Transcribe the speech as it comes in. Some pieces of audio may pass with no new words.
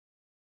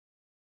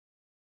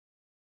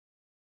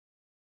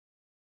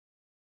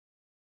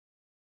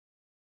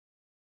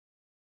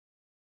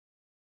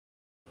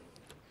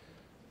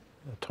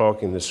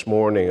talking this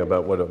morning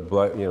about what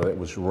it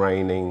was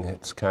raining.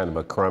 It's kind of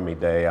a crummy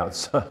day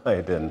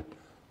outside, and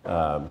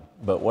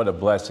but what a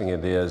blessing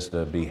it is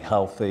to be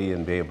healthy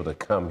and be able to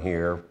come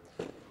here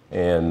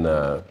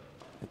and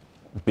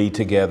be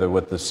together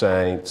with the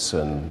saints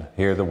and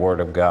hear the Word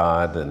of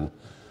God, and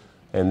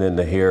then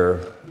to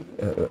hear.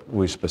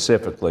 We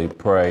specifically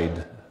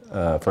prayed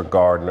for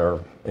Gardner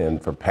and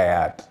for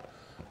Pat,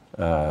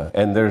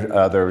 and there's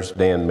others.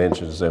 Dan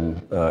mentions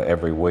them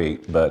every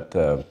week,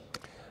 but.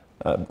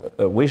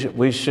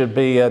 We should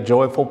be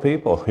joyful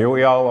people. Here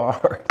we all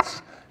are.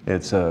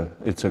 It's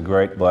a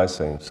great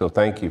blessing. So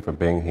thank you for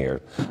being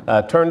here.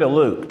 Turn to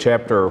Luke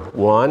chapter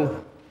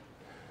 1.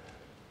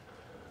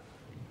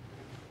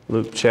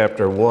 Luke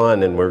chapter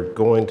 1, and we're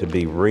going to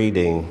be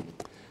reading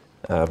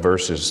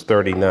verses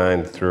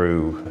 39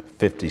 through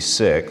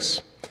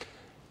 56.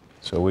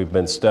 So we've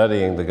been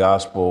studying the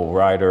gospel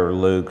writer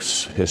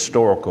Luke's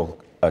historical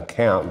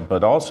account,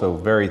 but also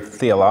very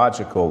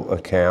theological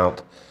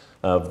account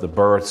of the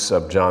births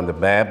of John the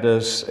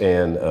Baptist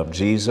and of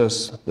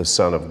Jesus, the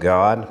Son of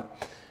God.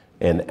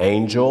 An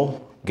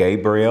angel,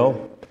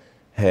 Gabriel,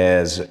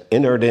 has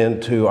entered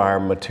into our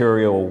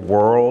material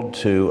world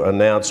to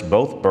announce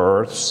both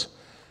births,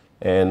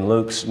 and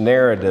Luke's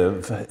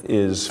narrative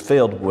is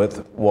filled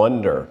with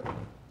wonder.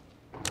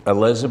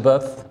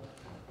 Elizabeth,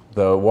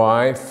 the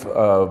wife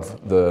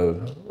of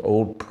the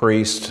old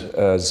priest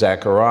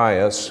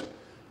Zacharias,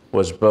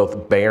 was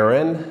both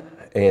barren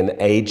and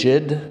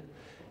aged,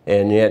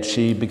 and yet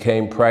she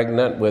became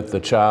pregnant with the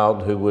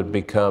child who would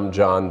become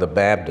John the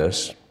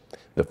Baptist,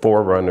 the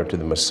forerunner to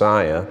the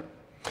Messiah.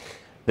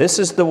 "This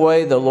is the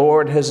way the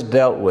Lord has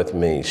dealt with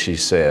me," she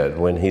said,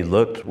 "when he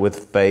looked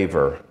with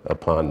favor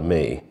upon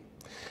me."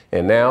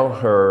 And now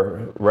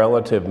her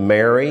relative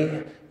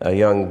Mary, a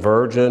young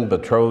virgin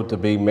betrothed to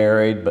be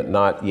married but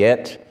not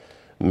yet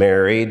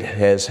married,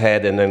 has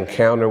had an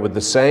encounter with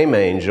the same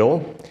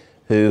angel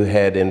who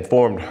had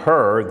informed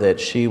her that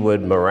she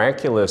would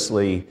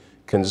miraculously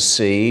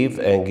conceive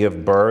and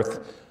give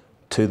birth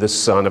to the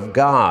Son of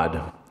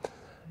God.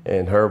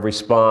 And her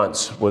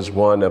response was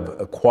one of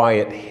a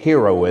quiet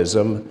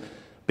heroism.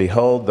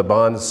 "Behold, the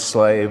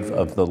bondslave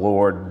of the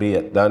Lord, be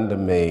it done to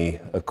me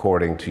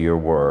according to your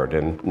word."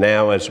 And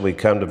now as we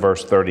come to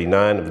verse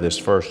 39 of this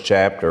first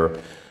chapter,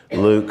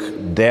 Luke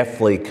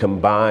deftly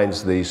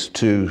combines these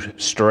two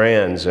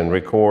strands and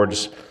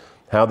records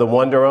how the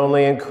wonder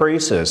only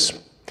increases.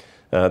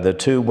 The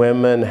two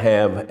women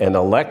have an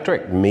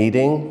electric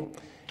meeting,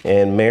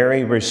 and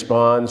Mary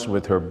responds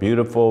with her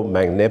beautiful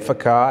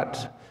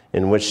Magnificat,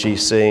 in which she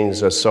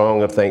sings a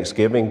song of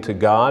thanksgiving to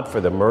God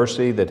for the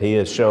mercy that he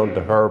has shown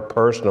to her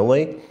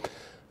personally,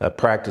 a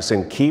practice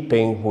in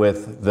keeping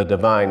with the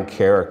divine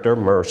character,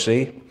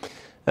 mercy.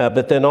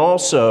 But then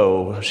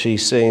also she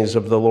sings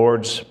of the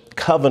Lord's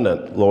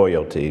covenant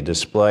loyalty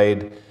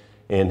displayed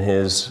in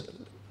his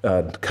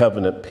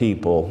covenant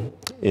people,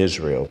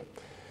 Israel.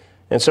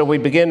 And so we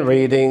begin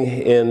reading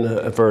in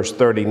verse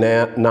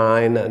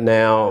 39.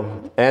 "Now,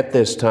 at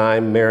this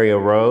time, Mary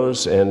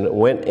arose and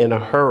went in a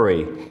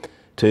hurry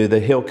to the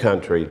hill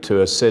country,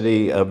 to a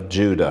city of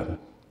Judah,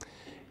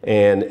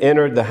 and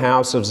entered the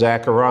house of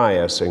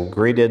Zacharias and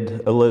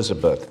greeted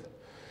Elizabeth.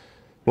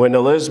 When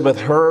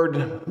Elizabeth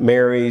heard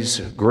Mary's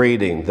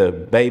greeting, the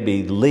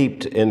baby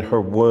leaped in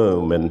her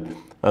womb, and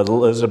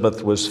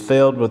Elizabeth was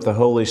filled with the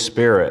Holy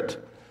Spirit.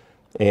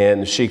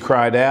 And she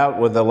cried out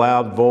with a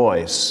loud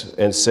voice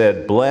and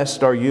said,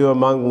 'Blessed are you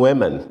among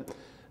women,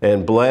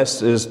 and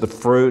blessed is the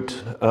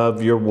fruit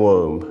of your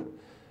womb.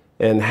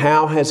 And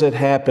how has it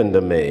happened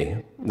to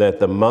me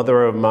that the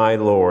mother of my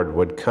Lord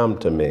would come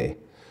to me?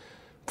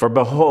 For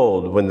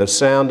behold, when the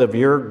sound of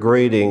your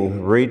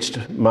greeting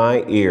reached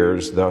my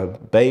ears, the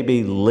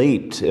baby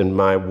leaped in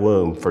my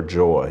womb for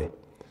joy.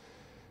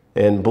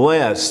 And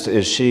blessed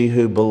is she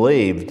who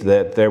believed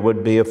that there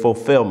would be a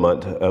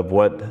fulfillment of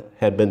what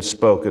had been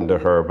spoken to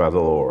her by the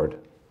Lord.'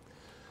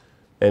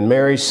 And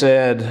Mary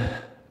said,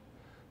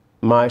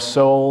 'My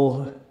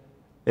soul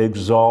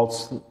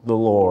exalts the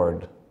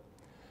Lord.'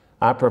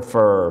 I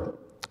prefer,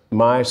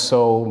 'My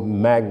soul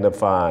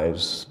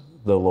magnifies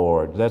the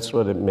Lord.' That's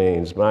what it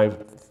means. My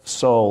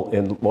soul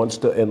wants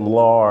to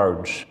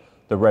enlarge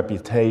the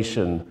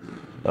reputation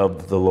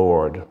of the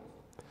Lord.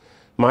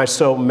 My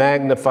soul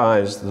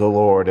magnifies the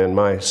Lord, and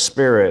my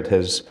spirit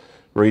has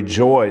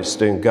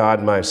rejoiced in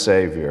God my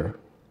Savior.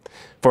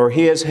 For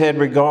he has had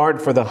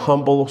regard for the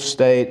humble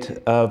state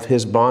of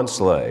his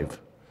bondslave.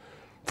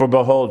 For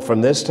behold,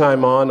 from this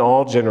time on,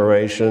 all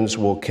generations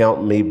will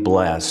count me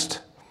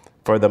blessed.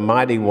 For the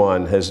Mighty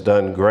One has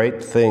done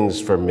great things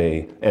for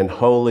me, and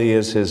holy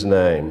is his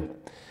name.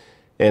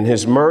 And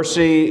his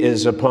mercy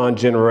is upon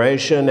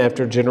generation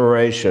after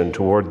generation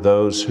toward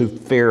those who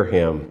fear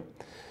him.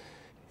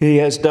 He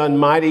has done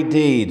mighty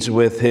deeds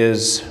with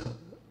his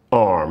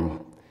arm.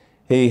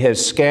 He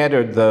has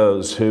scattered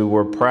those who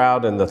were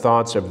proud in the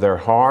thoughts of their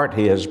heart.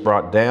 He has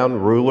brought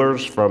down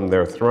rulers from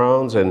their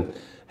thrones and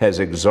has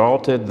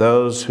exalted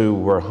those who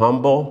were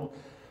humble.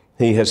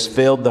 He has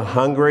filled the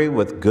hungry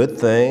with good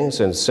things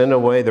and sent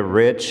away the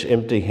rich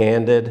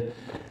empty-handed.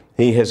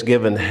 He has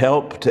given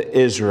help to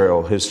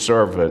Israel, his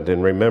servant,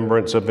 in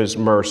remembrance of his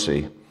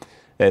mercy,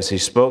 as he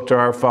spoke to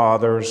our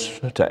fathers,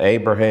 to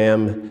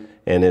Abraham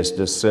and his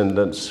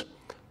descendants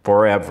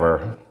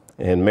forever.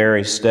 And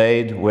Mary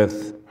stayed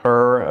with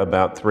her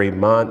about 3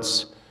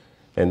 months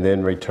and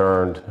then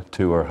returned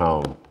to her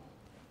home.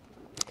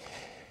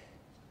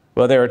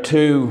 Well, there are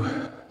two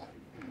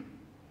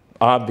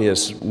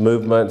obvious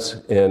movements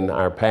in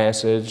our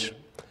passage.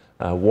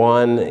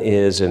 One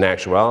is, in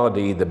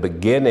actuality, the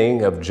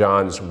beginning of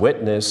John's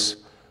witness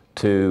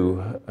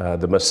to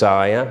the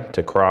Messiah,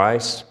 to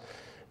Christ.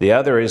 The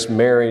other is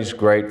Mary's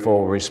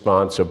grateful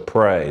response of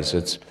praise.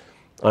 It's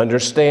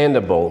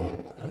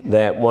understandable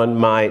that one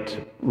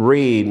might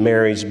read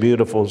Mary's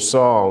beautiful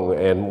song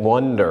and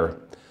wonder,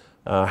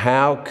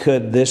 how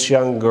could this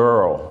young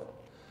girl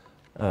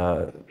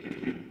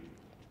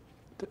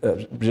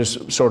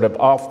just sort of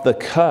off the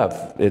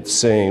cuff, it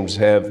seems,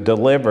 have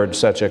delivered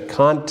such a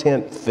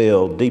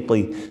content-filled,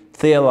 deeply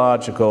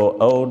theological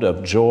ode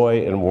of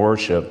joy and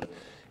worship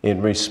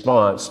in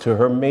response to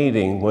her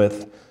meeting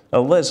with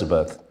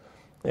Elizabeth.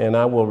 And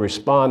I will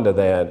respond to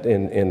that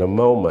in a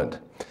moment.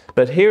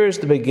 But here's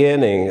the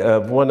beginning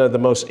of one of the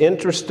most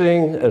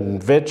interesting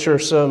and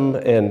venturesome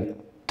and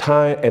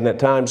at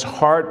times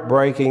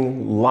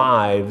heartbreaking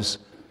lives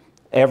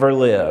ever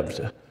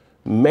lived.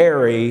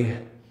 Mary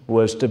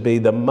was to be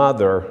the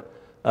mother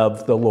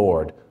of the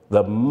Lord,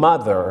 the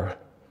mother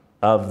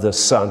of the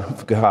Son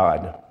of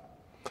God.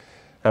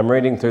 I'm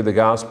reading through the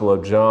Gospel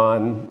of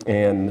John,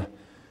 and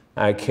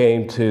I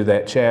came to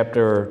that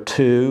chapter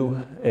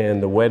 2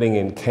 and the wedding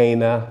in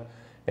Cana,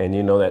 and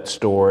you know that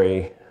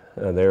story.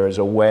 There is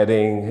a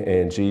wedding,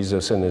 and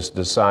Jesus and his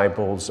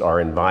disciples are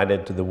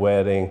invited to the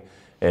wedding,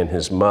 and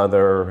his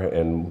mother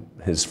and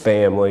his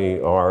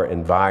family are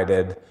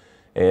invited,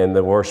 and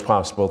the worst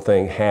possible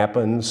thing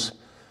happens.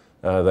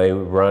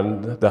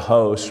 The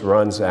host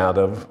runs out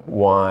of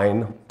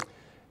wine,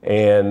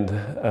 and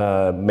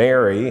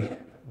Mary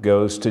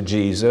goes to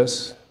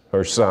Jesus,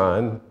 her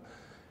son,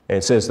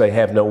 and says they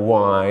have no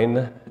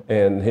wine,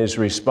 and his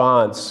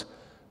response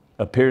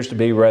appears to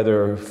be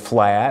rather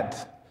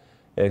flat,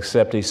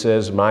 except he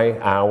says, "My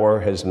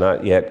hour has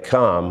not yet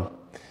come."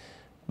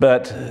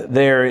 But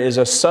there is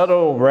a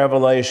subtle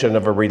revelation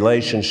of a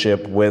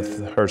relationship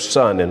with her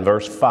son in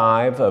verse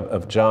 5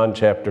 of John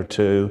chapter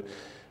 2,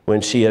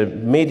 when she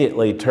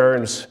immediately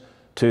turns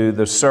to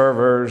the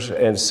servers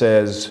and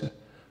says,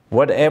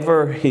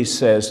 "Whatever he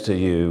says to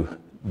you,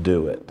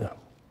 do it."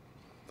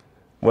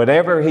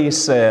 Whatever he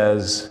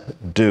says,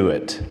 do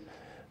it.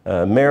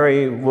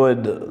 Mary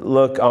would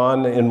look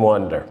on in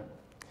wonder.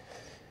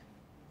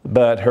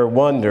 But her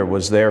wonder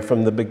was there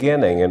from the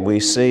beginning, and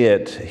we see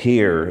it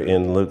here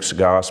in Luke's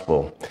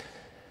gospel.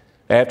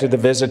 After the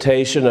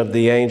visitation of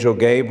the angel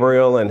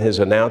Gabriel and his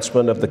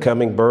announcement of the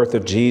coming birth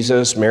of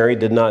Jesus, Mary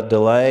did not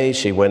delay.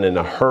 She went in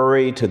a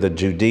hurry to the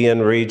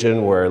Judean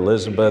region where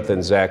Elizabeth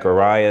and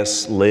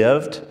Zacharias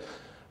lived.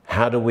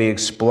 How do we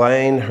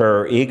explain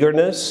her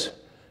eagerness?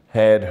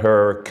 Had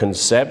her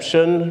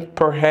conception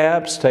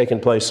perhaps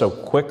taken place so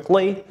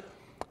quickly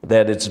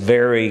that its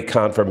very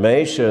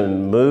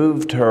confirmation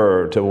moved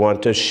her to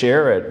want to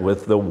share it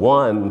with the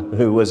one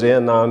who was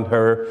in on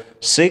her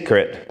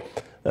secret?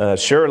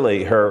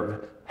 Surely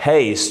her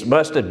haste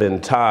must have been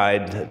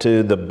tied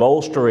to the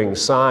bolstering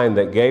sign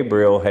that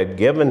Gabriel had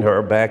given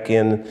her back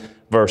in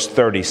verse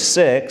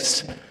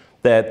 36,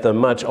 that the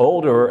much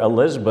older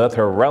Elizabeth,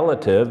 her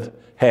relative,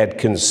 had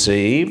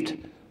conceived.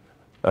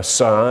 A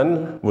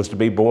son was to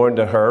be born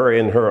to her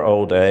in her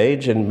old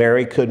age, and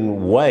Mary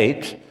couldn't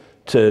wait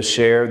to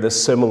share the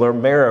similar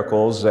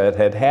miracles that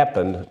had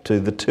happened to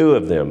the two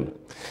of them.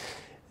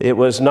 It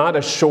was not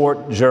a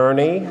short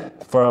journey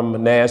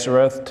from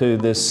Nazareth to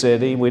this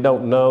city. We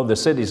don't know, the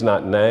city's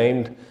not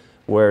named,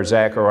 where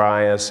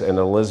Zacharias and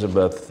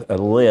Elizabeth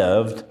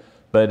lived,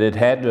 but it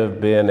had to have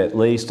been at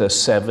least a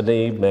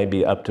 70,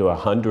 maybe up to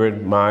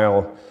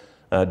 100-mile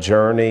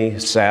journey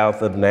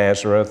south of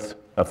Nazareth,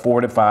 a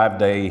 4 to 5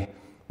 day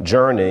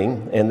journey,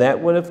 and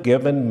that would have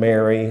given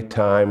Mary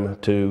time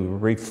to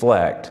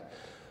reflect.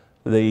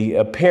 The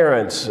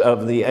appearance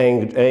of the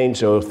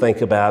angel,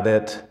 think about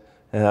it,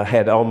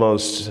 had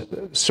almost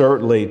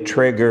certainly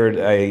triggered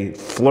a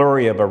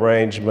flurry of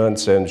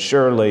arrangements and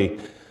surely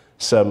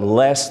some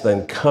less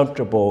than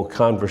comfortable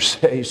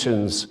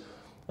conversations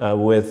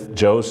with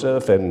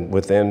Joseph and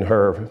within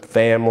her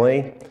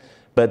family.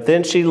 But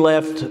then she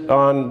left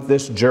on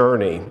this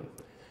journey,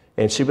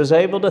 and she was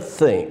able to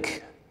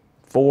think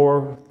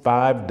 4,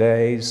 5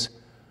 days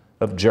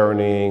of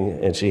journeying,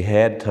 and she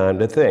had time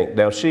to think.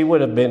 Now, she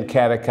would have been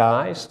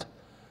catechized.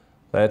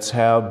 That's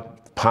how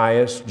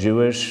pious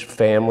Jewish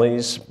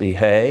families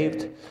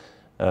behaved.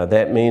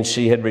 That means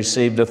she had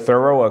received a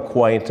thorough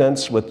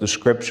acquaintance with the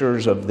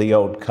scriptures of the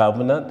Old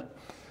Covenant,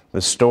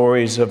 the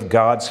stories of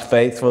God's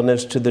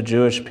faithfulness to the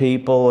Jewish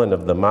people and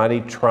of the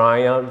mighty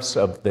triumphs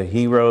of the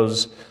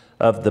heroes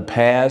of the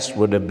past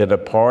would have been a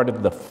part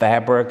of the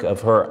fabric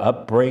of her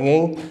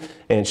upbringing,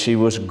 and she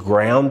was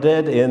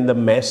grounded in the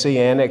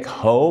messianic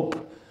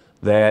hope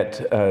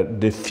that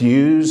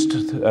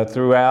diffused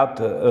throughout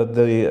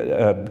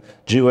the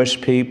Jewish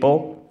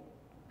people.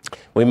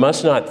 We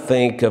must not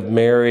think of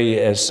Mary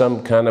as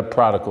some kind of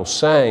prodigal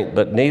saint,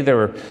 but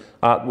neither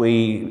ought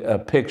we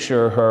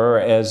picture her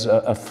as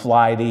a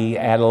flighty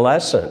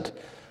adolescent.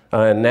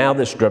 And now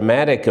this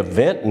dramatic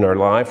event in her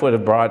life would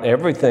have brought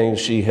everything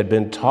she had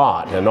been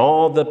taught and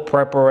all the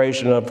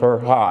preparation of her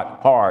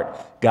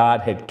heart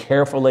God had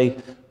carefully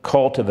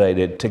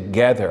cultivated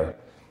together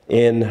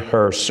in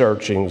her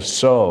searching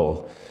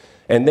soul.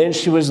 And then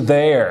she was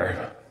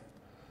there,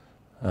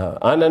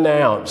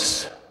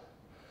 unannounced,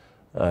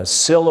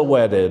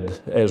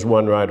 silhouetted, as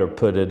one writer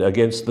put it,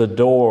 against the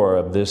door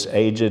of this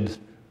aged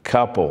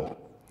couple.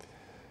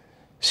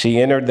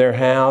 She entered their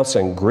house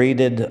and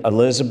greeted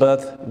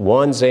Elizabeth.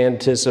 One's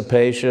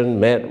anticipation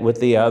met with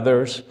the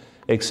other's,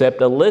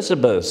 except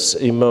Elizabeth's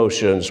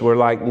emotions were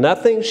like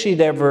nothing she'd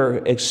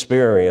ever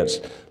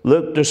experienced.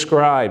 Luke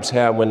describes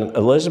how when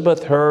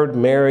Elizabeth heard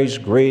Mary's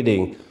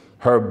greeting,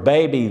 her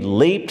baby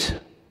leaped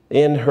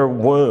in her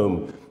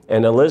womb,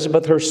 and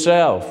Elizabeth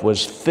herself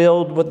was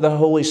filled with the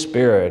Holy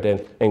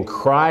Spirit and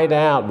cried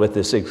out with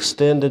this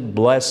extended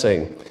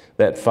blessing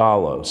that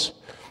follows.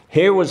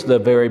 Here was the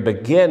very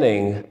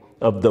beginning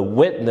of the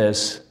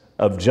witness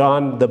of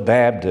John the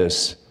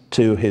Baptist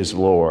to his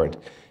Lord.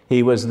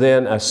 He was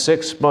then a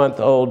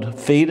 6-month-old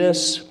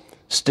fetus,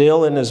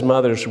 still in his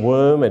mother's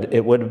womb. And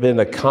it would have been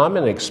a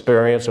common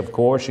experience, of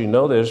course, you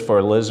know this, for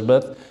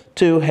Elizabeth,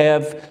 to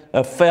have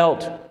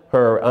felt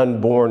her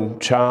unborn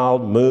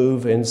child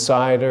move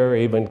inside her,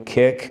 even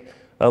kick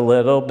a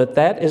little. But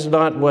that is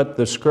not what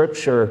the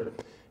scripture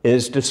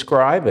is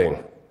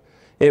describing.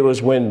 It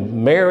was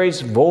when Mary's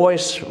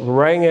voice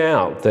rang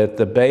out that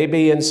the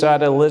baby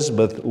inside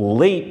Elizabeth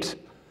leaped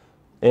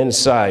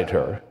inside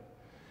her.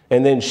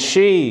 And then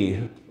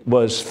she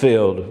was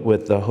filled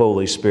with the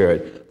Holy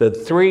Spirit. The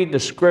three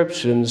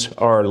descriptions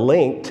are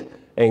linked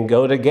and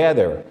go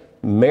together.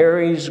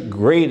 Mary's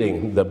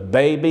greeting, the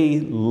baby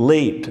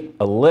leaped,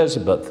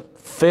 Elizabeth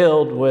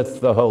filled with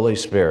the Holy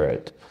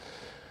Spirit.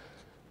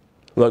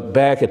 Look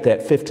back at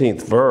that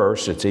 15th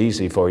verse. It's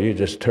easy for you.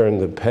 Just turn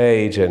the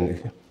page,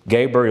 and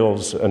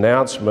Gabriel's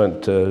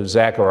announcement to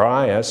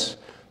Zacharias,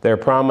 their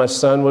promised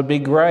son would be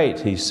great,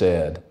 he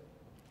said,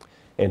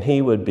 and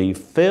he would be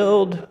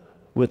filled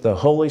with the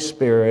Holy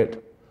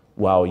Spirit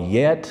while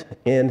yet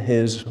in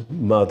his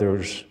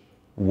mother's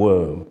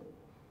womb.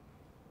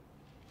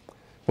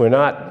 We're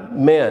not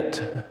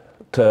meant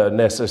to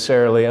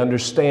necessarily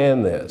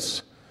understand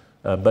this,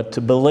 but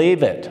to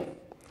believe it.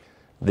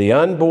 The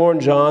unborn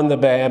John the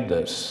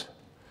Baptist,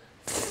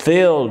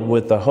 filled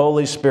with the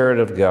Holy Spirit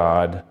of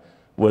God,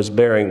 was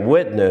bearing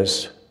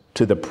witness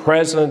to the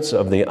presence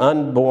of the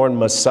unborn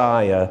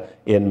Messiah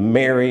in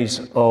Mary's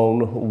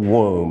own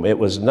womb. It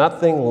was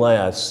nothing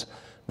less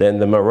than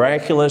the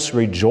miraculous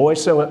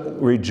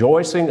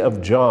rejoicing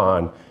of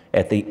John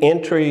at the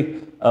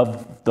entry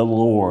of the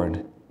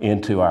Lord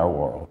into our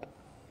world.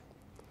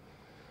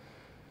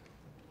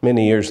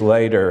 Many years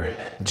later,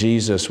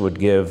 Jesus would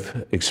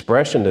give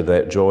expression to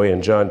that joy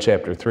in John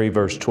chapter 3,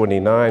 verse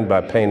 29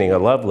 by painting a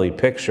lovely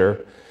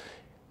picture.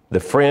 The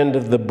friend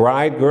of the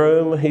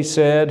bridegroom, he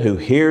said, who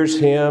hears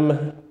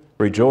him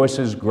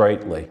rejoices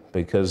greatly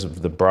because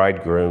of the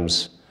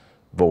bridegroom's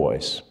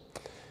voice.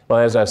 Well,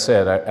 as I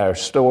said, our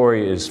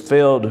story is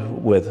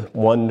filled with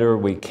wonder.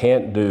 We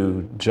can't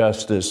do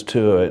justice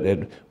to it.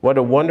 And what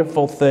a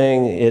wonderful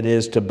thing it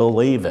is to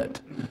believe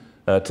it,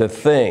 to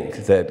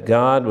think that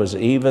God was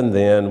even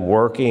then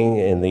working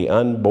in the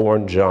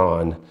unborn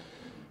John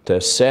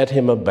to set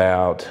him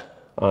about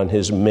on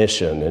his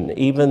mission, and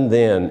even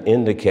then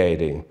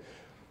indicating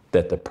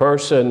that the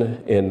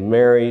person in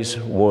Mary's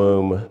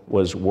womb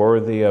was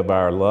worthy of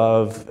our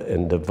love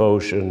and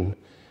devotion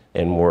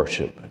and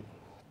worship.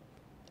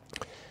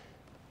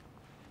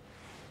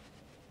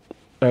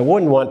 I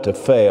wouldn't want to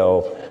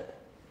fail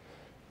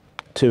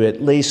to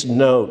at least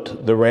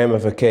note the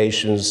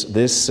ramifications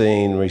this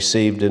scene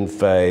received in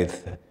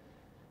faith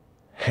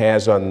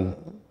has on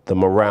the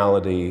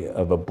morality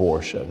of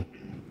abortion.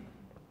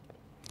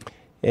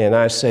 And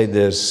I say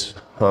this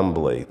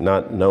humbly,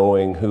 not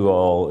knowing who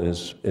all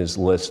is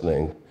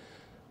listening,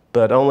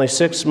 but only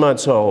 6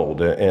 months old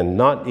and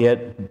not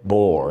yet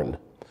born.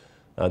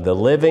 The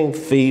living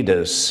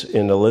fetus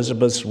in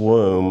Elizabeth's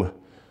womb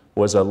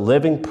was a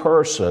living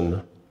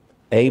person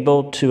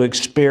able to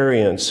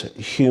experience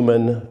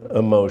human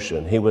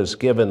emotion. He was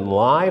given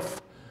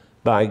life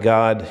by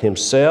God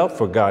himself,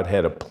 for God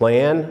had a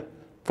plan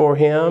for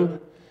him.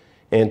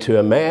 And to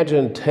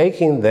imagine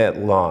taking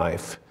that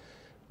life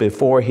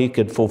before he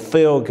could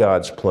fulfill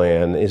God's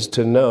plan is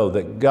to know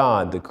that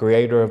God, the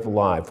creator of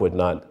life, would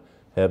not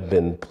have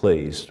been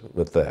pleased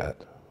with that.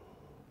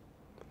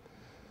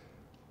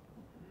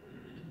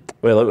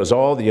 Well, it was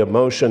all the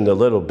emotion the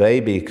little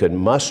baby could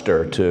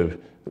muster to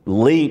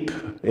leap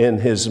in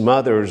his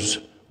mother's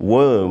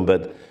womb,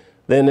 but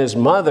then his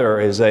mother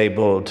is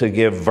able to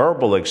give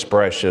verbal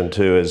expression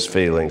to his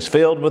feelings.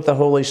 Filled with the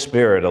Holy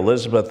Spirit,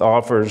 Elizabeth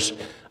offers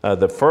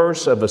the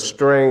first of a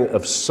string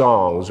of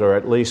songs, or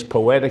at least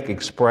poetic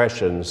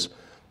expressions,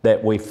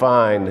 that we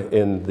find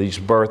in these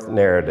birth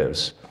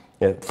narratives.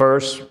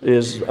 First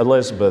is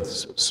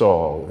Elizabeth's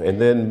song, and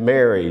then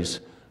Mary's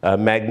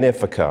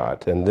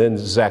Magnificat, and then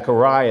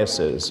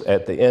Zacharias's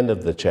at the end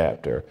of the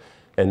chapter,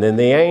 and then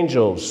the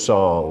angel's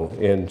song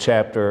in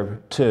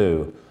chapter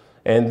 2,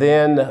 and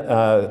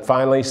then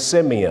finally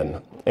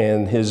Simeon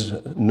and his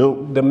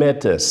Nunc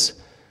Dimittis,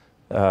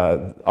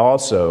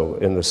 also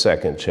in the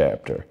second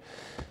chapter.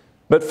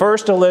 But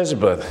first,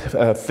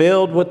 Elizabeth,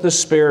 filled with the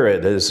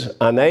Spirit, is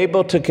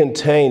unable to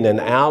contain an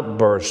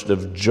outburst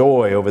of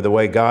joy over the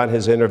way God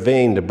has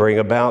intervened to bring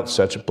about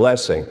such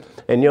blessing.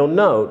 And you'll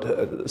note,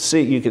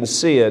 you can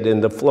see it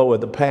in the flow of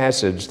the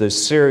passage,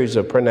 this series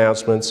of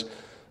pronouncements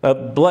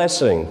of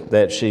blessing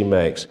that she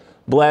makes.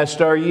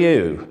 Blessed are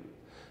you,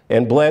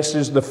 and blessed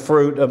is the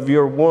fruit of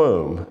your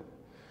womb,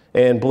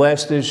 and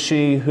blessed is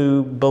she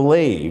who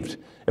believed.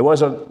 It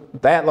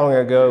wasn't that long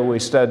ago we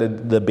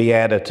studied the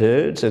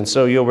Beatitudes, and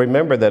so you'll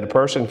remember that a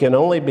person can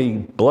only be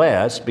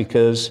blessed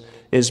because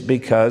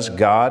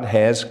God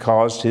has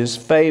caused his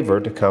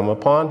favor to come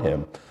upon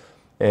him.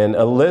 And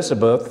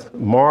Elizabeth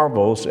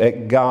marvels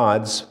at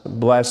God's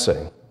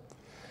blessing.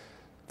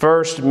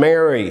 First,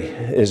 Mary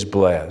is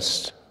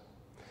blessed.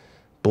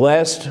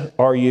 Blessed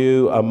are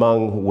you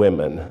among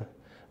women.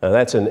 Now,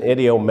 that's an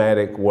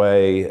idiomatic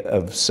way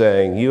of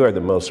saying you are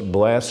the most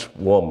blessed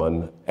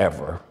woman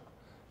ever.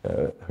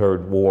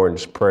 Heard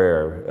Warren's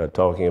prayer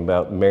talking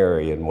about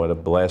Mary and what a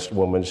blessed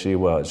woman she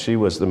was. She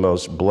was the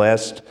most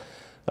blessed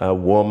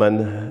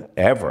woman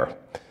ever.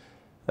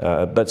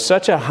 But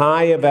such a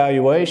high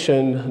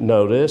evaluation,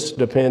 notice,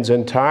 depends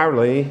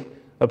entirely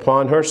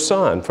upon her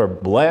son, for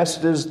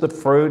blessed is the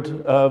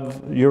fruit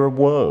of your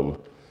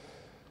womb.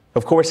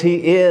 Of course,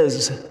 he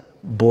is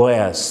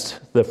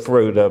blessed, the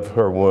fruit of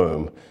her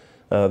womb.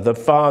 The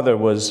Father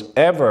was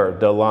ever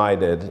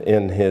delighted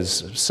in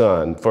his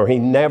Son, for he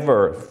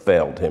never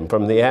failed him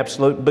from the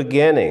absolute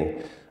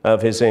beginning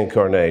of his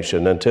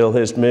incarnation until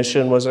his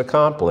mission was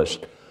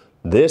accomplished.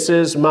 This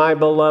is my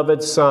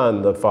beloved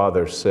Son, the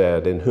Father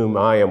said, in whom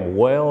I am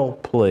well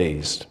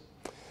pleased.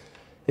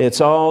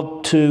 It's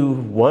all too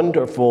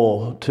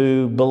wonderful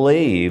to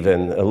believe,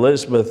 and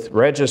Elizabeth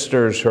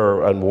registers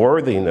her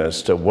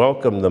unworthiness to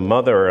welcome the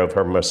mother of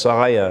her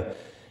Messiah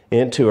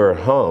into her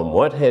home.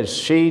 What has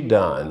she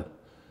done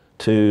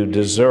to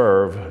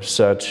deserve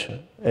such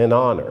an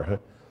honor?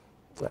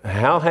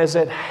 How has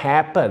it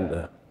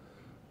happened?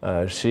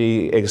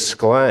 She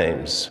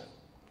exclaims.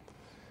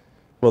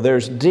 Well,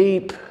 there's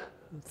deep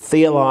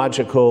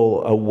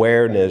theological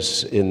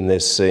awareness in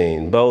this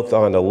scene, both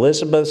on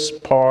Elizabeth's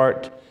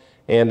part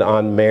and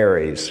on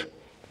Mary's.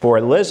 For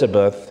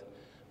Elizabeth,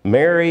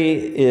 Mary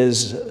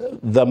is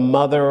the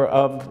mother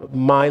of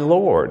my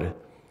Lord.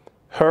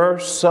 Her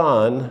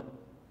son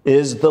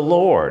is the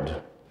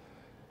Lord.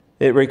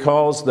 It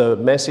recalls the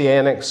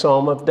messianic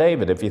Psalm of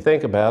David. If you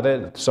think about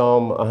it,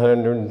 Psalm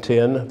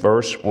 110,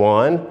 verse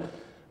 1,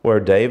 where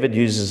David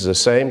uses the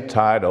same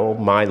title,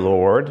 my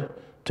Lord,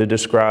 to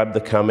describe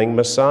the coming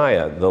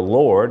Messiah. The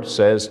Lord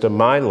says to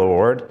my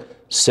Lord,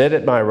 sit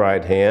at my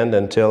right hand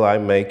until I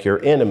make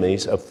your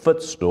enemies a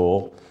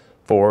footstool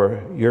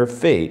for your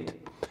feet.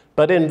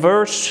 But in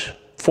verse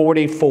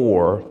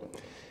 44,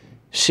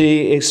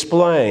 she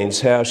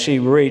explains how she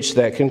reached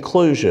that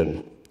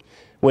conclusion.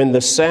 When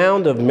the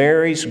sound of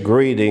Mary's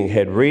greeting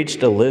had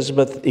reached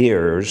Elizabeth's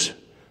ears,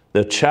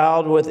 the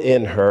child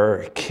within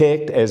her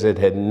kicked as it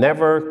had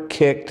never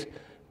kicked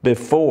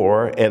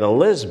before, and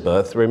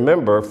Elizabeth,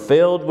 remember,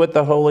 filled with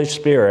the Holy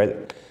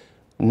Spirit,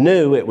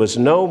 knew it was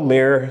no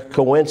mere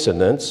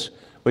coincidence.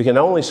 We can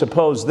only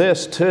suppose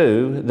this,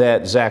 too,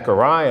 that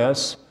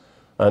Zacharias,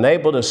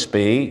 unable to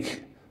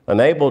speak,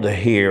 unable to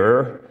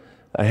hear,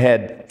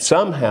 had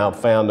somehow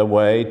found a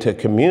way to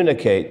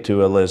communicate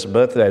to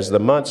Elizabeth as the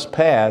months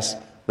passed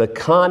the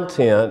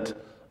content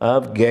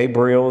of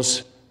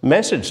Gabriel's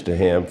message to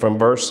him from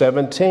verse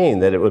 17,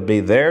 that it would be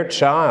their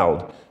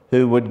child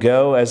who would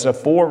go as a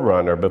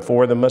forerunner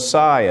before the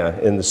Messiah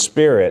in the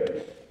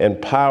spirit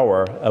and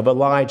power of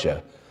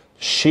Elijah.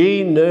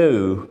 She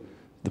knew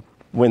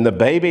when the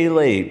baby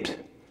leaped,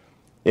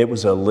 it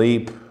was a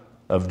leap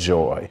of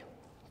joy.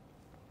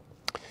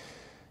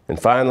 And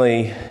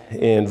finally,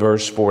 in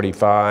verse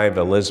 45,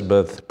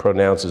 Elizabeth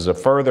pronounces a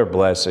further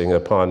blessing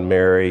upon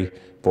Mary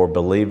for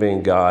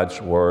believing God's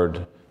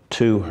word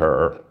to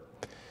her.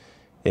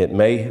 It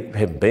may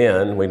have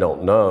been, we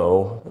don't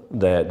know,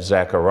 that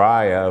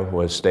Zechariah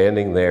was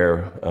standing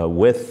there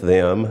with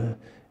them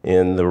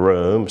in the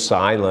room,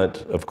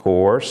 silent, of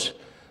course.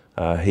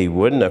 He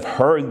wouldn't have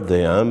heard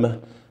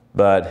them,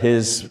 but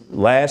his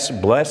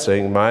last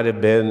blessing might have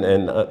been,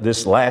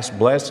 this last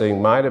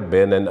blessing might have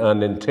been an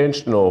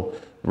unintentional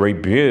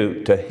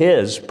rebuke to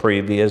his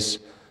previous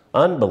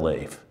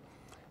unbelief.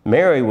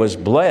 Mary was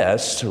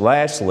blessed,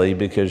 lastly,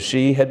 because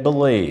she had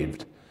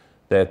believed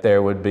that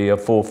there would be a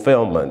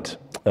fulfillment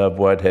of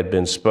what had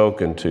been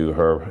spoken to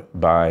her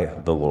by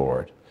the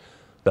Lord.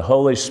 The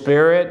Holy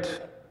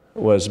Spirit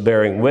was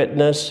bearing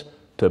witness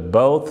to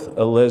both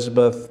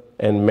Elizabeth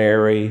and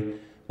Mary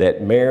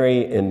that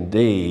Mary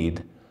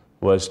indeed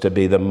was to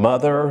be the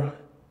mother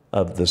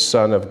of the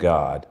Son of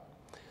God.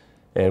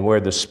 And where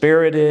the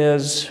Spirit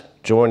is,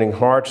 joining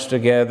hearts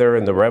together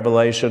in the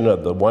revelation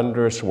of the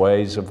wondrous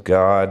ways of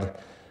God,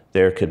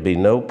 there could be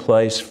no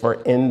place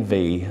for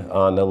envy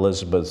on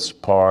Elizabeth's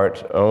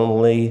part,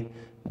 only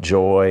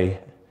joy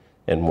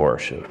and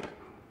worship.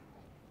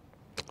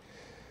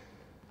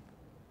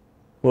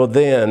 Well,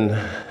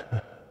 then,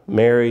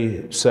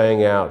 Mary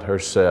sang out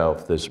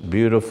herself this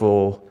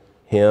beautiful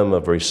hymn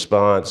of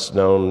response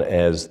known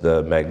as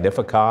the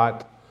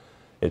Magnificat.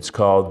 It's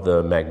called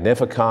the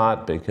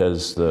Magnificat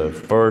because the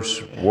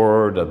first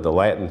word of the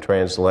Latin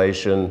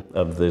translation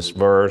of this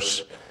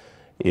verse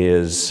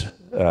is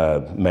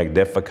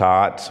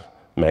Magnificat,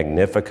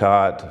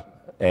 Magnificat,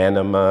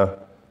 anima,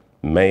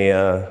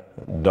 mea,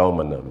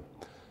 dominum.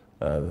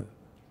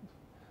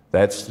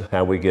 That's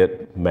how we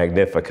get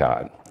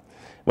Magnificat.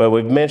 Well,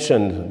 we've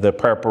mentioned the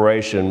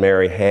preparation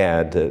Mary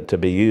had to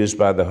be used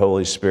by the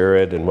Holy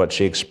Spirit and what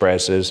she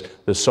expresses.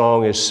 The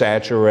song is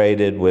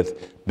saturated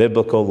with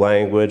biblical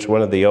language.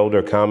 One of the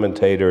older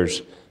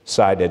commentators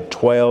cited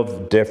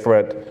 12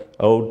 different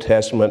Old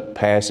Testament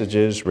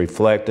passages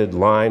reflected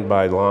line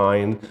by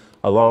line,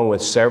 along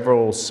with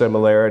several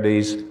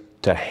similarities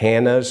to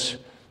Hannah's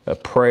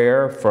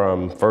prayer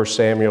from 1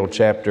 Samuel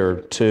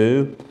chapter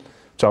 2.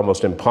 It's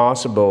almost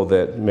impossible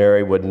that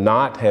Mary would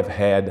not have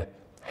had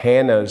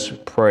Hannah's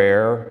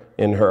prayer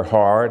in her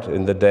heart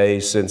in the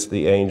days since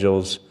the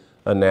angel's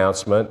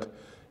announcement.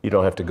 You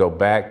don't have to go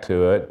back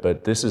to it,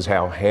 but this is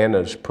how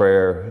Hannah's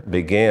prayer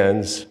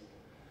begins.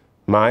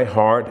 My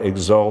heart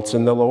exults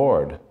in the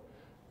Lord.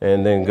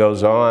 And then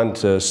goes on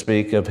to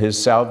speak of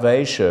his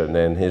salvation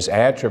and his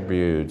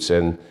attributes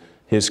and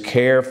his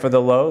care for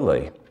the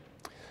lowly.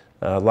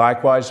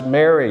 Likewise,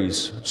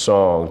 Mary's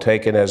song,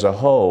 taken as a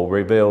whole,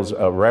 reveals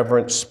a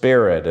reverent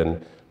spirit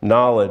and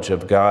knowledge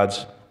of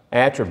God's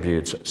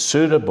attributes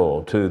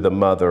suitable to the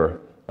mother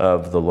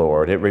of the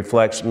Lord. It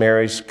reflects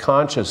Mary's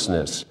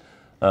consciousness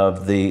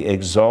of the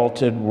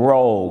exalted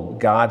role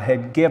God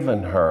had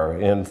given her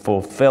in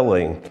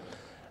fulfilling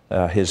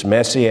his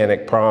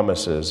messianic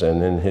promises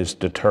and in his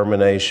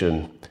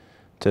determination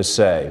to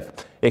save.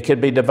 It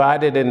can be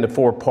divided into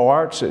 4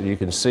 parts. You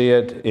can see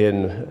it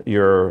in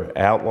your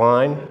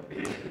outline.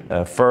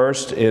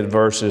 First, in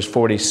verses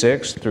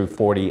 46 through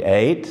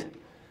 48,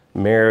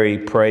 Mary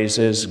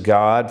praises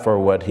God for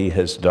what he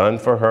has done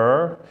for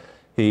her.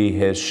 He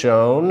has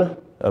shown,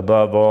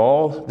 above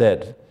all,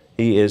 that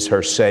he is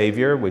her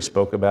Savior. We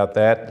spoke about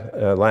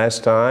that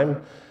last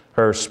time.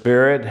 Her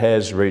spirit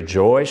has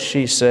rejoiced,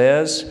 she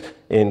says,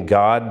 in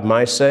God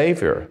my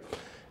Savior.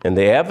 And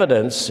the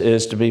evidence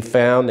is to be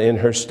found in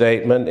her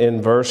statement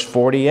in verse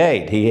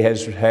 48. He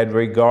has had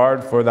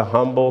regard for the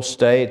humble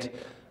state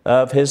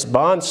of his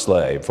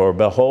bondslave. For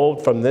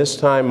behold, from this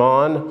time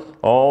on,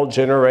 all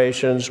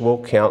generations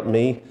will count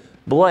me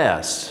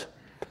blessed.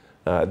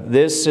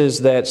 This is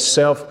that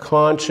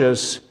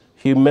self-conscious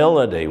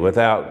humility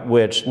without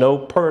which no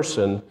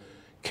person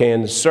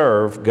can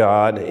serve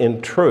God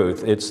in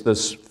truth. It's the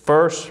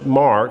first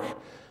mark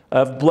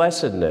of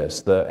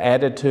blessedness, the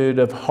attitude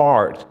of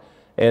heart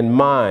and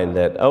mind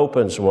that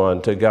opens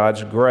one to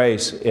God's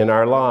grace in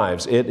our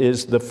lives. It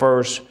is the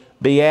first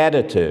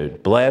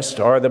beatitude. Blessed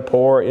are the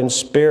poor in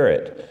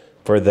spirit,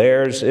 for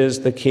theirs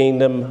is the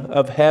kingdom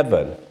of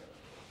heaven.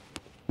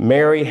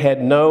 Mary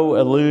had no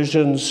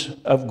illusions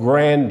of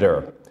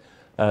grandeur,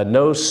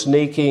 no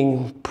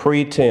sneaking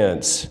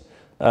pretense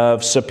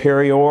of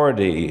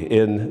superiority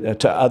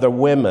to other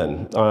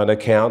women on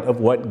account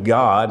of what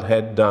God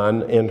had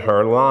done in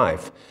her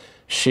life.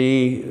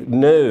 She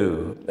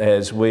knew,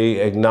 as we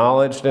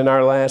acknowledged in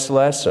our last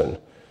lesson,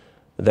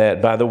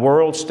 that by the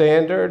world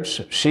standards,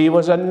 she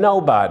was a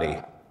nobody.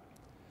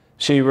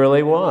 She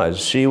really was.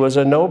 She was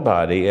a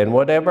nobody, and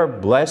whatever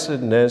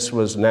blessedness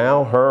was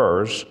now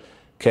hers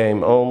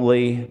came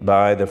only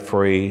by the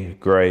free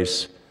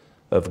grace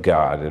of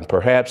God. And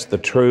perhaps the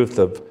truth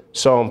of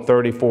Psalm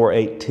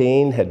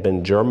 34:18 had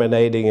been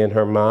germinating in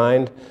her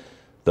mind.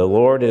 The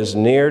Lord is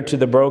near to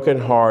the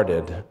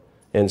brokenhearted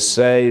and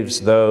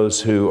saves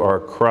those who are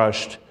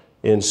crushed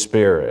in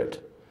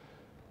spirit.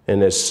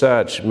 And as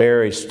such,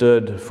 Mary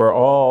stood for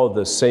all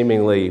the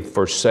seemingly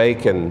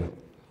forsaken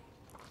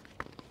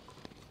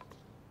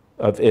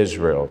of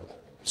Israel,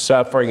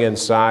 suffering in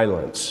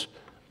silence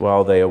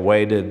while they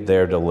awaited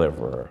their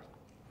deliverer.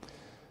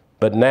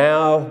 But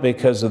now,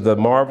 because of the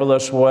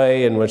marvelous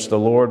way in which the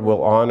Lord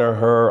will honor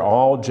her,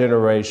 all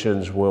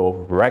generations will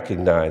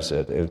recognize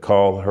it and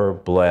call her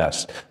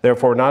blessed.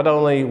 Therefore, not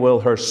only will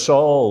her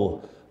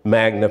soul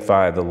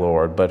magnify the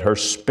Lord, but her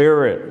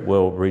spirit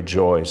will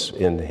rejoice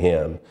in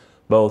him.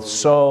 Both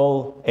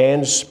soul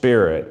and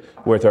spirit,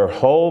 with her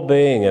whole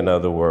being, in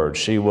other words,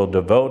 she will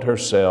devote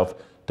herself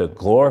to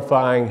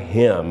glorifying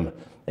him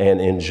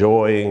and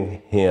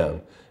enjoying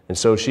him. And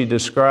so she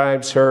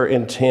describes her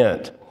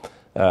intent,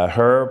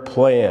 her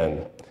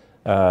plan,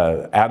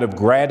 out of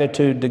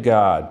gratitude to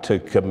God, to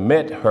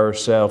commit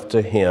herself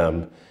to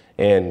him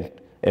and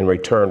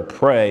return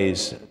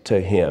praise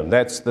to him.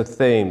 That's the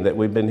theme that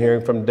we've been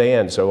hearing from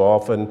Dan so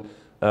often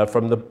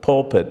from the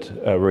pulpit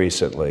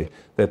recently,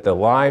 that the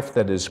life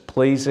that is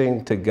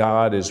pleasing to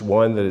God is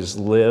one that is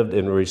lived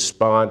in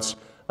response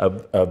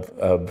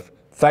of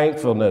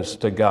thankfulness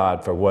to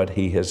God for what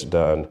He has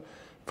done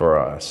for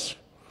us.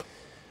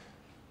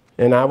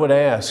 And I would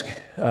ask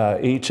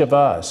each of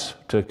us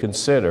to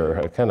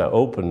consider, kind of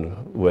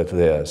open with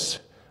this,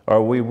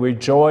 are we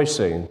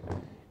rejoicing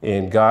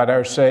in God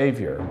our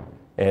Savior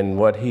and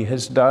what He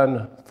has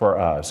done for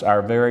us,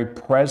 our very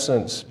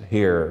presence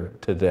here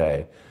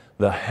today,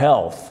 the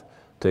health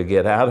to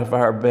get out of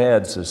our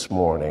beds this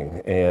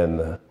morning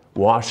and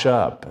wash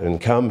up and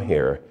come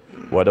here?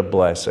 What a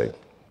blessing.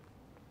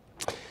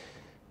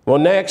 Well,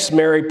 next,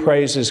 Mary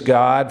praises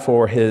God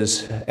for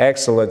His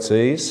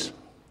excellencies.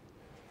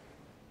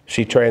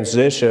 She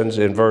transitions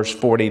in verse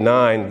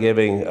 49,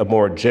 giving a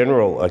more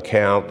general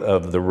account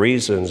of the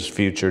reasons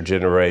future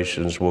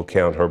generations will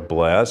count her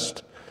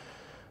blessed.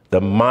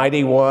 The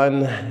Mighty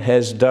One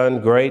has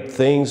done great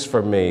things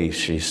for me,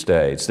 she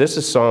states. This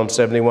is Psalm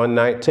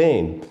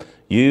 71:19.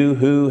 You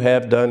who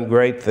have done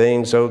great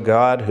things, O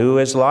God, who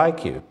is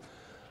like you?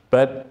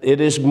 But it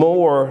is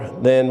more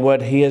than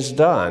what He has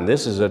done.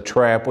 This is a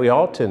trap we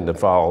all tend to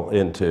fall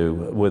into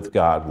with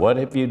God. What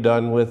have you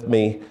done with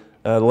me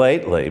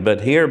lately?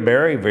 But here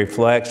Mary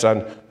reflects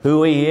on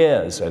who He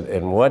is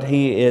and what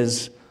He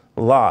is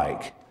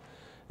like.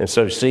 And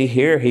so see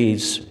here,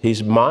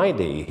 He's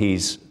mighty,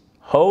 He's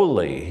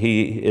holy,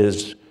 He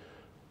is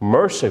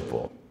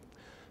merciful.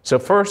 So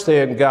first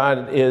then,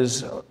 God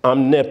is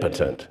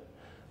omnipotent.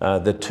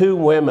 The two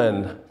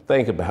women,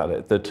 think about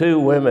it, the two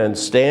women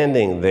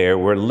standing there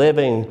were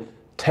living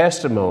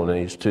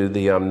testimonies to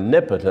the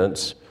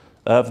omnipotence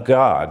of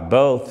God.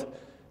 Both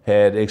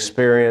had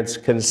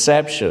experienced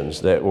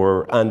conceptions that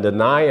were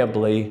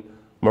undeniably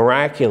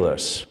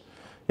miraculous.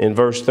 In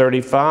verse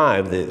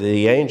 35,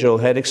 the angel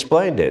had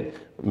explained it.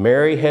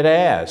 Mary had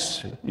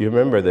asked, you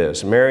remember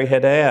this, Mary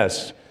had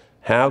asked,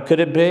 how could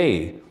it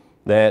be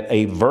that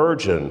a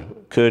virgin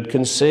could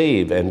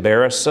conceive and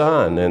bear a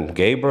son? And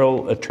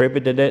Gabriel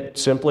attributed it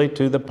simply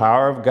to the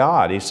power of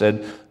God. He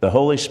said, the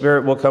Holy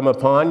Spirit will come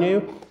upon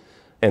you,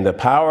 and the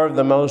power of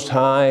the Most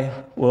High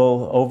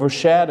will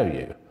overshadow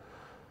you.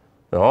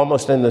 Now,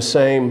 almost in the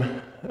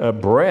same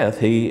breath,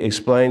 he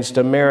explains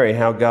to Mary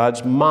how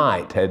God's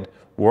might had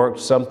worked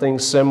something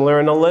similar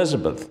in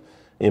Elizabeth,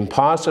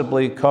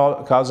 impossibly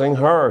causing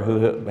her,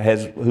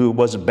 who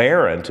was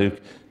barren, to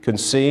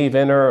conceive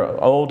in her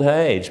old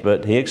age.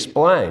 But he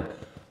explained,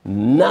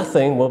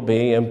 nothing will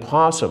be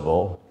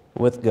impossible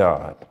with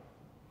God.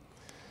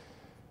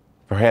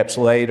 Perhaps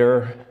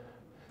later,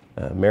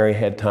 Mary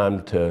had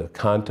time to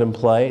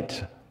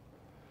contemplate.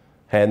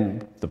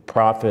 Had the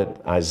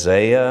prophet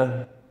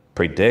Isaiah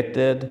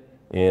predicted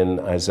in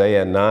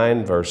Isaiah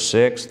 9, verse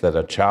 6, that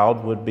a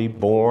child would be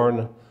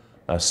born,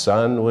 a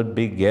son would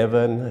be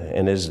given,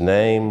 and his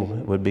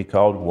name would be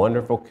called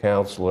Wonderful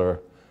Counselor,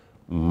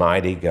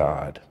 Mighty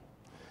God.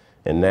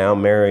 And now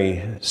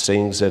Mary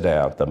sings it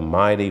out. The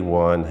Mighty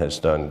One has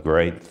done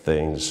great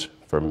things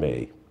for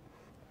me.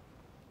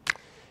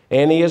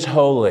 And He is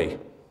holy.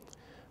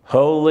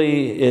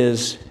 Holy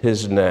is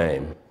His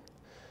name.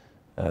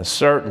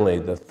 Certainly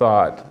the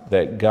thought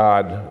that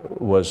God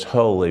was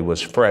holy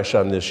was fresh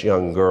on this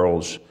young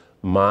girl's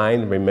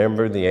mind.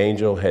 Remember, the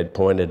angel had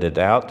pointed it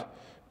out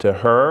to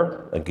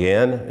her,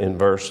 again in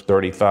verse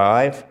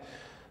 35.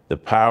 The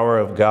power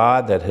of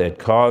God that had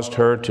caused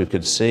her to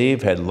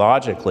conceive had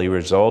logically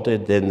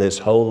resulted in this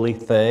holy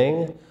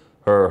thing,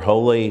 her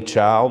holy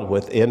child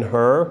within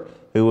her,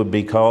 who would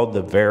be called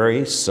the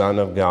very Son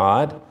of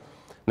God.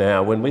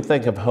 Now, when we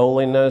think of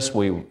holiness,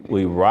 we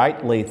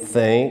rightly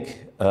think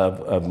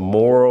of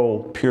moral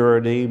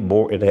purity.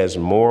 It has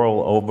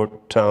moral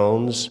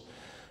overtones.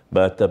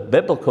 But the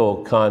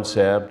biblical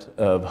concept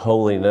of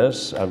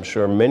holiness, I'm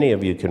sure many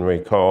of you can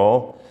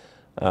recall,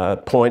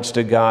 points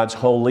to God's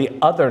holy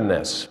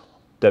otherness,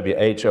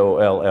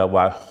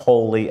 W-H-O-L-L-Y,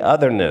 holy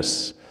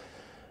otherness,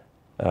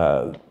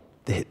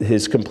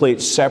 His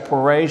complete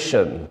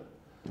separation,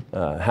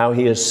 how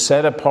He is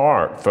set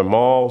apart from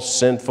all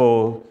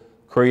sinful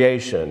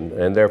creation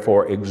and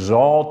therefore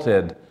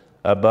exalted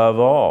above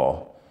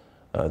all.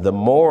 The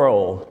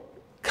moral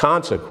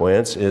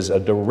consequence is a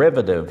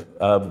derivative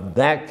of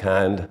that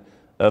kind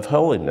of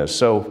holiness.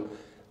 So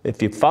if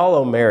you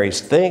follow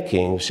Mary's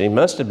thinking, she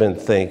must have been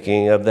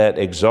thinking of that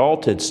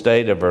exalted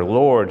state of her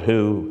Lord,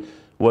 who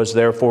was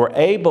therefore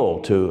able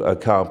to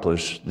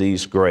accomplish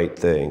these great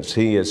things.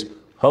 He is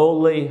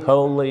holy,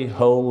 holy,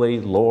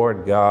 holy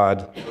Lord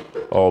God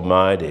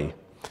Almighty,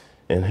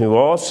 and who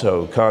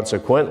also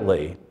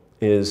consequently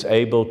is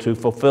able to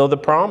fulfill the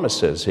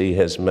promises He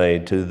has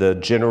made to the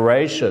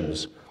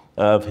generations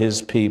of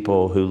His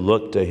people who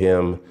look to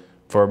Him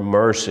for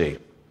mercy,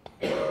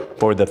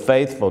 for the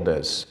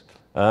faithfulness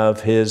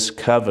of His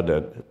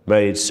covenant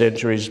made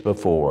centuries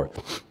before.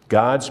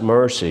 God's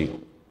mercy,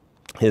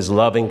 His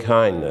loving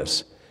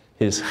kindness,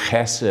 His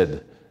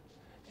chesed,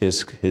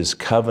 His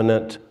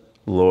covenant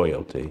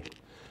loyalty.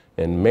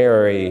 And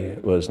Mary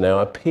was now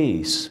a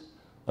piece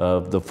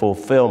of the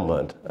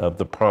fulfillment of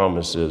the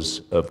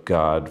promises of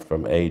God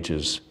from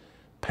ages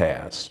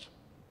past.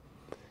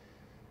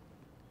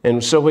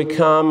 And so we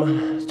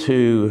come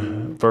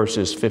to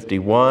verses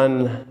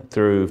 51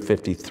 through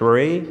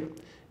 53,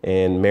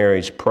 and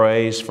Mary's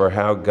praise for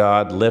how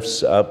God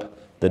lifts up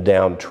the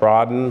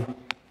downtrodden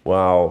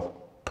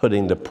while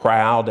putting the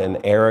proud and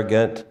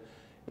arrogant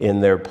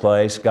in their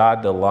place.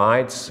 God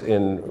delights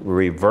in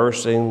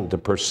reversing the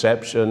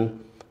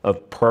perception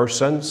of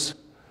persons.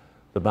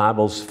 The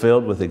Bible's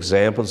filled with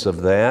examples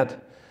of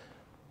that.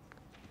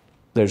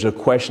 There's a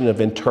question of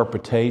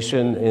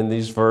interpretation in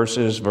these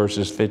verses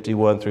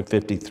 51 through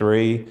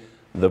 53.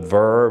 The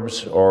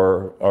verbs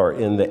are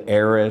in the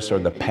aorist or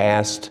the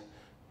past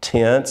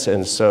tense,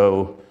 and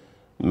so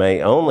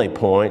may only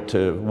point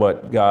to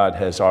what God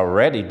has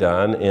already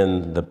done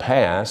in the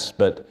past,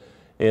 but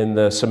in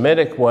the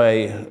Semitic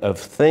way of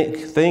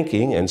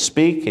thinking and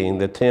speaking,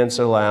 the tense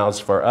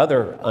allows for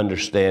other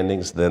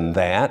understandings than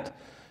that.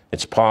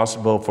 It's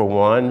possible, for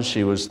one,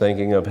 she was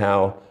thinking of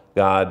how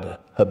God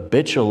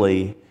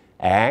habitually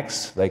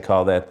acts. They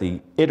call that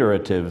the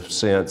iterative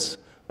sense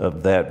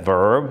of that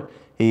verb.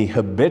 He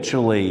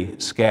habitually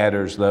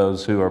scatters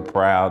those who are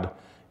proud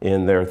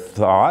in their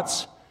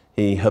thoughts.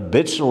 He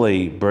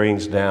habitually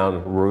brings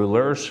down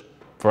rulers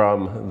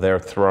from their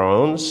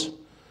thrones.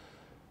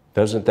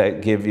 Doesn't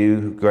that give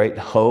you great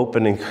hope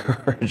and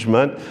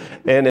encouragement?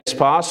 And it's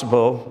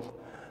possible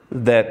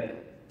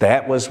that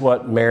that was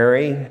what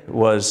Mary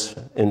was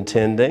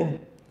intending.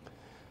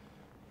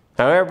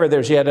 However,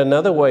 there's yet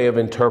another way of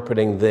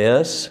interpreting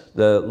this.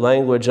 The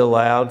language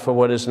allowed for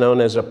what is known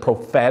as a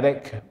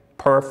prophetic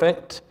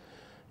perfect.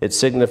 It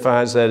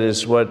signifies that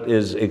is what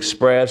is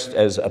expressed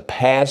as a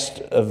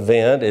past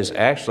event is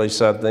actually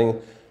something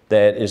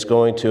that is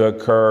going to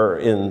occur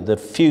in the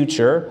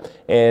future,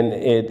 and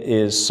it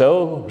is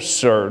so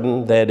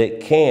certain that it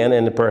can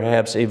and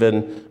perhaps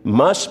even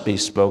must be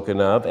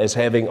spoken of as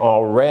having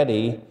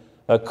already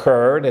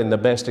occurred. And the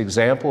best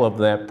example of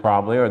that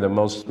probably, or the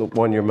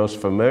one you're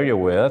most familiar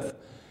with,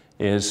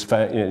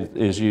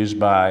 is used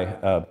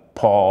by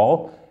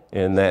Paul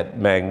in that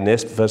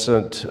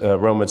magnificent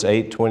Romans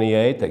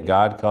 8:28, that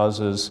God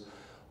causes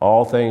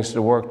all things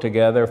to work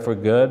together for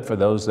good for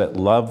those that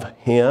love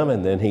him.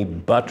 And then he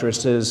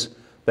buttresses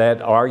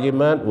that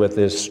argument with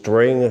this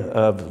string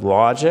of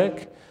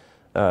logic.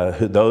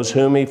 Those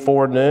whom he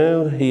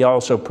foreknew, he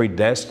also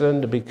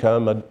predestined to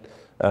become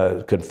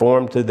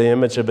conformed to the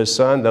image of his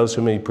Son. Those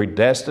whom he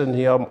predestined,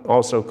 he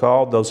also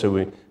called. Those whom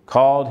he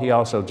called, he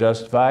also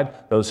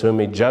justified. Those whom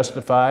he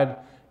justified,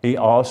 he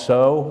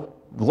also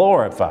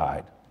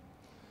glorified.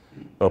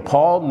 Well,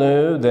 Paul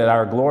knew that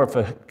our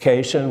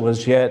glorification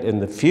was yet in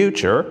the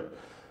future,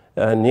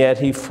 and yet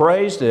he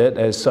phrased it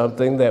as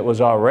something that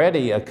was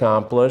already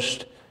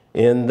accomplished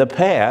in the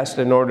past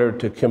in order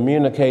to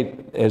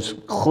communicate as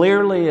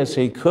clearly as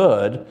he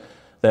could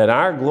that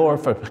our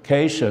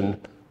glorification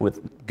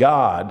with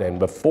God and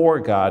before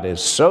God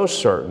is so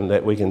certain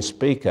that we can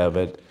speak of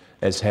it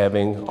as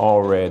having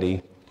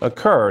already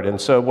occurred. And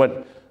so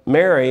what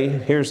Mary,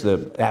 here's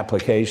the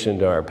application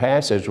to our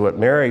passage, what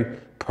Mary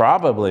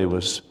probably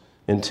was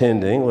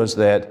intending was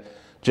that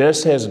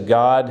just as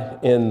God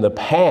in the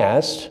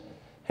past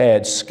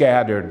had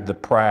scattered the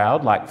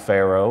proud, like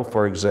Pharaoh,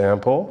 for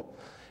example,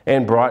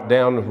 and brought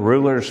down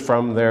rulers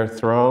from their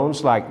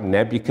thrones like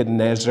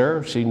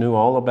Nebuchadnezzar. She knew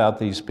all about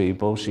these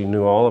people. She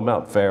knew all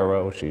about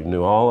Pharaoh. She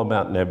knew all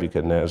about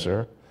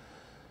Nebuchadnezzar.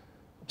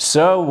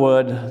 So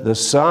would the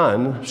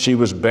Son she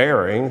was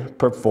bearing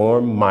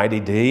perform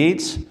mighty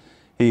deeds.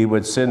 He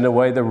would send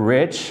away the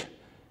rich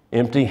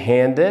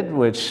empty-handed,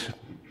 which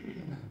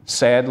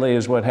sadly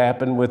is what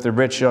happened with the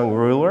rich young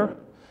ruler.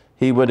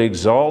 He would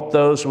exalt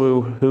those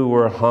who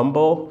were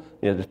humble.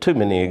 There are too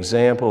many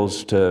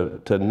examples to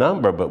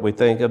number, but we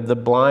think of the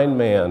blind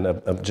man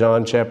of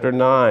John chapter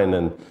 9,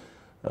 and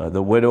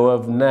the widow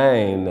of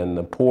Nain, and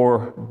the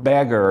poor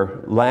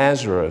beggar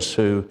Lazarus,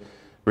 who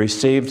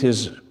received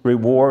his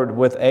reward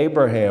with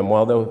Abraham,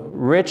 while the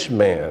rich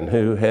man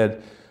who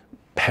had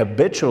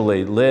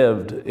habitually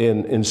lived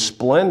in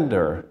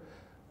splendor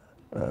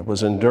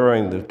was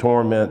enduring the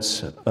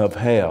torments of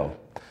hell.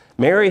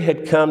 Mary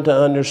had come to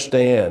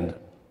understand,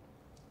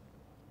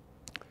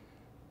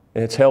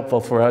 and it's helpful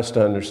for us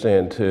to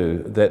understand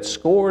too, that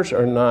scores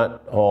are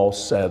not all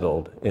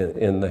settled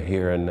in the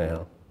here and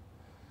now.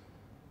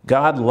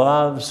 God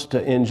loves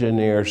to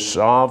engineer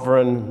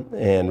sovereign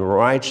and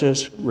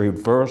righteous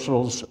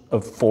reversals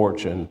of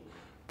fortune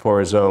for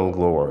his own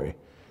glory.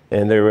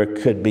 And there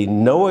could be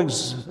no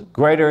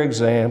greater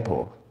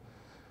example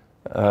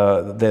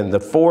than the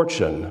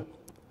fortune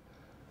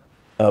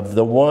of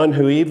the one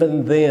who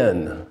even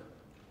then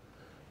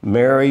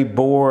Mary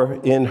bore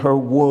in her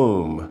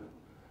womb,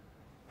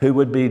 who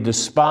would be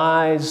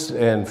despised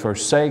and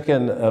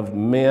forsaken of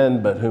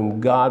men, but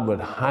whom God would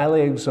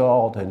highly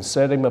exalt and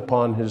set him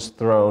upon his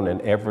throne,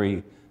 and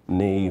every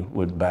knee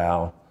would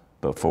bow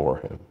before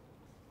him.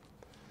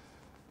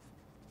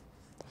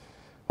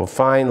 Well,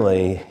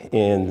 finally,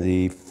 in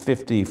the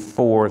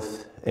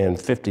 54th and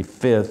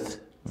 55th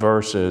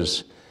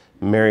verses,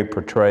 Mary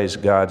portrays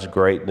God's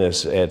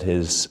greatness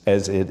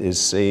as it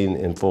is seen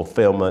in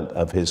fulfillment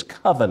of his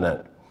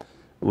covenant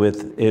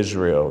with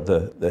Israel.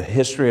 The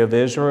history of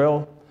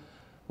Israel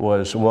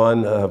was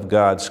one of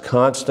God's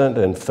constant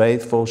and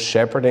faithful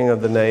shepherding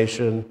of the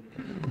nation,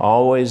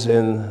 always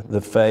in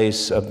the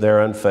face of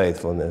their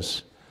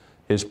unfaithfulness.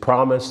 His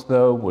promise,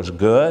 though, was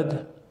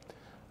good.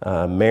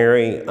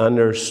 Mary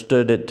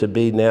understood it to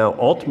be now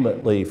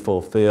ultimately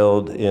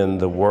fulfilled in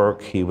the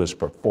work he was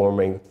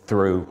performing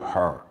through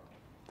her.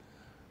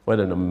 What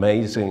an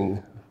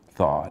amazing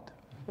thought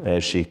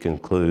as she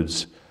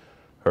concludes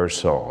her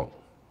song.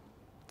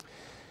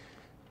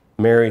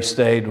 Mary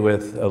stayed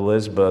with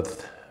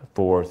Elizabeth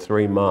for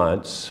 3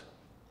 months.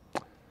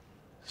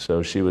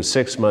 So she was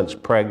 6 months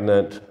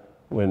pregnant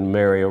when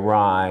Mary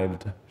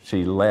arrived.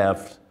 She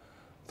left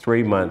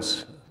 3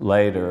 months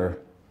later,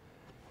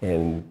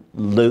 and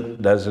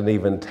Luke doesn't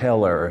even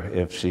tell her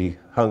if she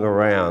hung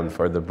around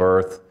for the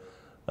birth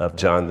of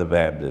John the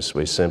Baptist.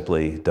 We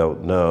simply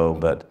don't know,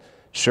 but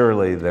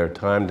surely their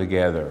time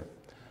together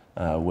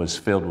was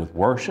filled with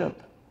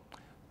worship,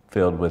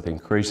 filled with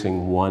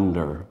increasing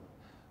wonder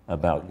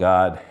about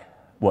God,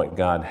 what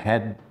God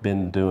had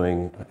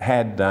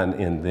done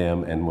in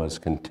them and was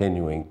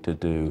continuing to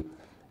do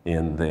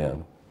in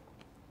them.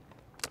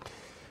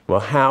 Well,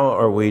 how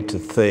are we to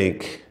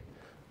think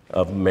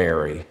of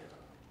Mary?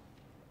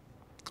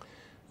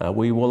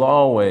 We will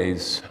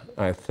always,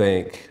 I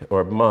think,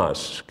 or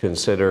must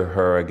consider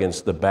her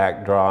against the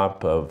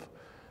backdrop of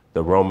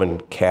the Roman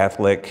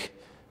Catholic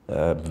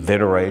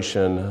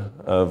veneration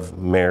of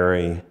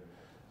Mary.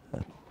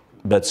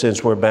 But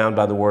since we're bound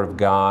by the Word of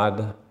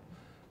God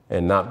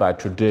and not by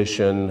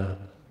tradition,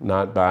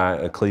 not by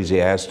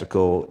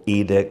ecclesiastical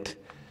edict,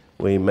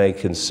 we may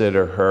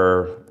consider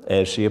her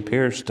as she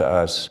appears to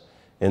us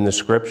in the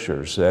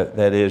Scriptures.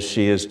 That is,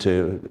 she is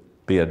to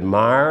be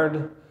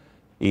admired,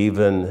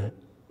 even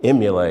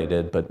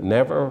emulated, but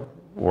never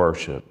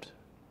worshiped.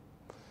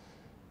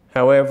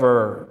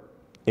 However,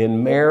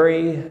 in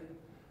Mary,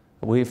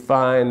 we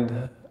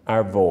find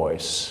our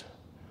voice.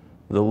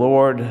 The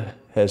Lord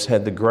has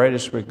had the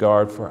greatest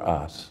regard for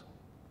us.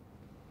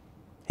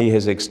 He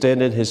has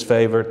extended his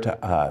favor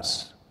to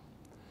us.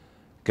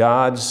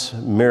 God's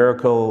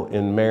miracle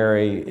in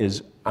Mary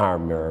is our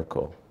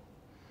miracle.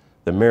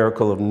 The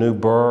miracle of new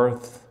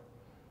birth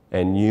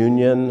and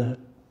union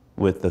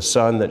with the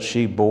Son that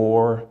she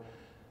bore.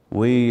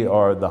 We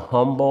are the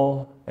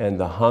humble and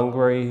the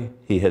hungry.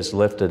 He has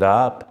lifted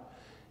up.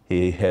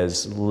 He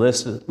has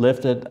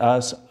lifted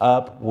us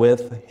up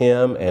with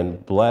him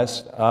and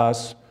blessed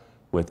us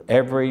with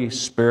every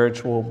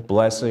spiritual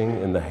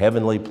blessing in the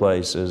heavenly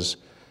places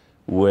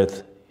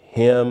with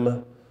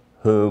him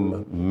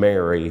whom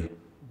Mary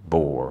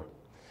bore.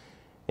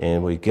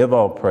 And we give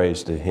all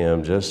praise to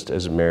him just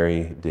as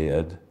Mary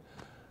did.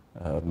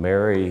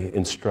 Mary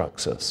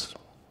instructs us.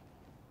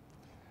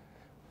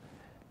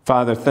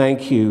 Father,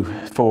 thank you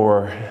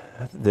for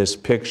this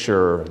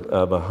picture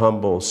of a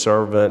humble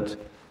servant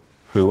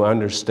who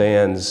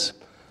understands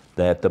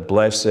that the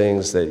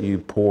blessings that you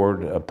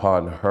poured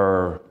upon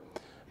her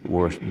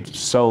were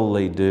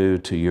solely due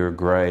to your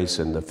grace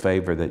and the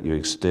favor that you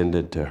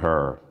extended to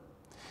her.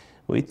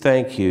 We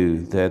thank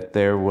you that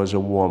there was a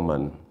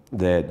woman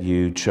that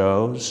you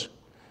chose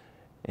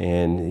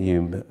and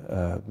you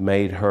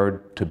made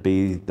her to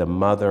be the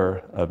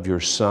mother of your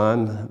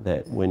Son,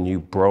 that when you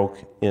broke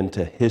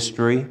into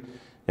history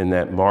in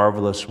that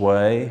marvelous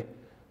way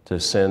to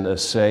send a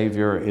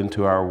Savior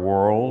into our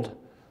world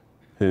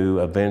who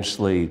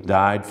eventually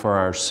died for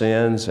our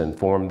sins and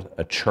formed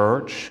a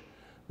church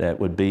that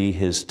would be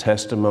his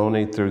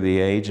testimony through the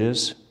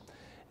ages,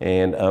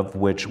 and of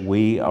which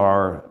we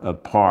are a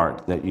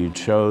part, that you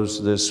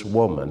chose this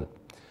woman,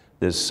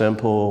 this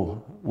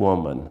simple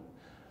woman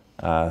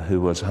who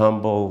was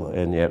humble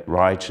and yet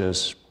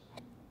righteous,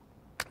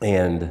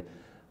 and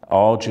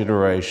all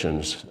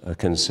generations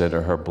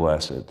consider her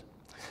blessed.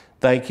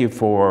 Thank you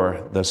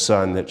for the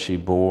Son that she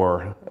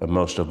bore,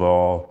 most of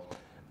all.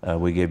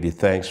 We give you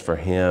thanks for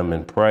him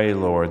and pray,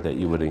 Lord, that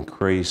you would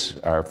increase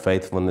our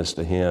faithfulness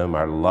to him,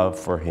 our love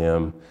for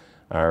him,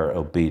 our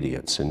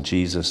obedience. In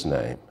Jesus'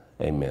 name,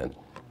 amen.